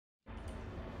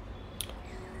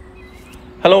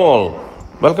Hello all,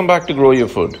 welcome back to Grow Your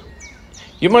Food.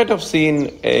 You might have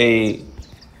seen a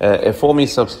foamy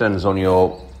substance on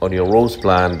your rose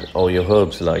plant or your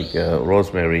herbs like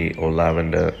rosemary or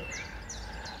lavender.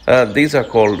 These are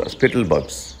called spittle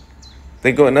bugs.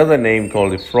 They go another name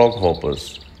called the frog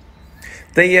hoppers.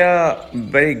 They are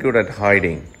very good at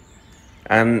hiding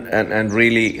and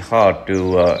really hard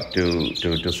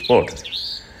to spot.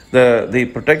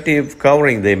 The protective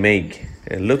covering they make,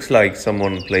 it looks like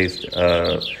someone placed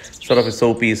sort of a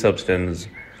soapy substance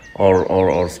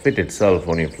or spit itself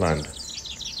on your plant.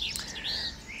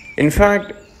 In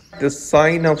fact, the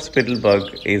sign of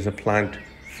spittlebug is a plant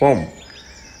form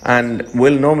and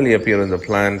will normally appear in the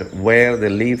plant where the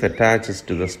leaf attaches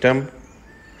to the stem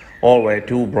or where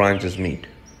two branches meet.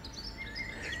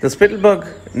 The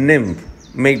spittlebug nymph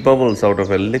make bubbles out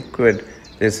of a liquid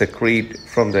they secrete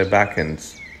from their back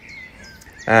ends,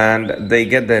 and they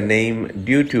get their name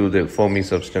due to the foamy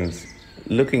substance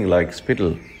looking like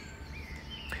spittle.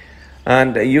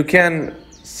 And you can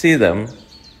see them.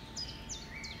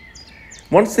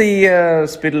 Once the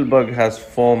spittlebug has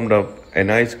formed up a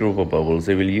nice group of bubbles,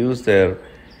 they will use their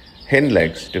hind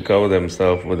legs to cover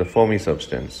themselves with the foamy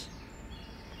substance.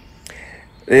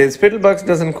 The spittlebugs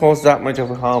doesn't cause that much of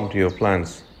a harm to your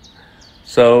plants,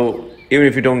 so even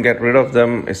if you don't get rid of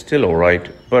them, it's still alright.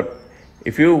 But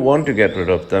if you want to get rid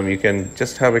of them, you can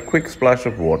just have a quick splash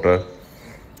of water,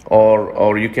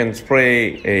 or you can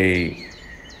spray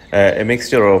a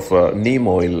mixture of neem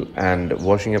oil and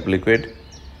washing up liquid.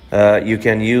 You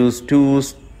can use 2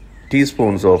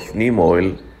 teaspoons of neem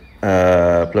oil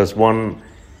plus 1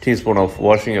 teaspoon of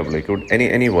washing up liquid,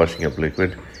 any washing up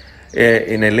liquid,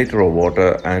 in a liter of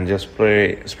water, and just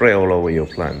spray all over your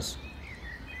plants.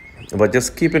 But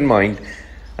just keep in mind,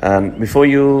 before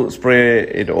you spray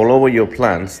it all over your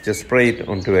plants, just spray it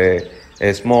onto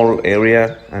a small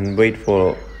area and wait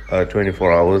for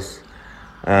 24 hours.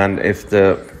 And if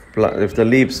the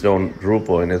leaves don't droop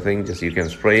or anything, just you can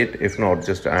spray it. If not,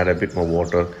 just add a bit more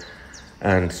water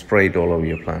and spray it all over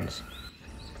your plants.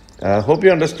 Hope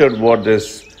you understood what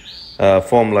this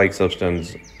foam-like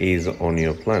substance is on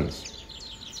your plants.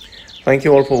 Thank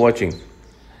you all for watching.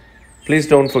 Please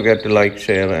don't forget to like,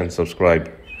 share and subscribe.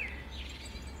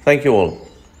 Thank you all.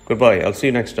 Goodbye. I'll see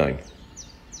you next time.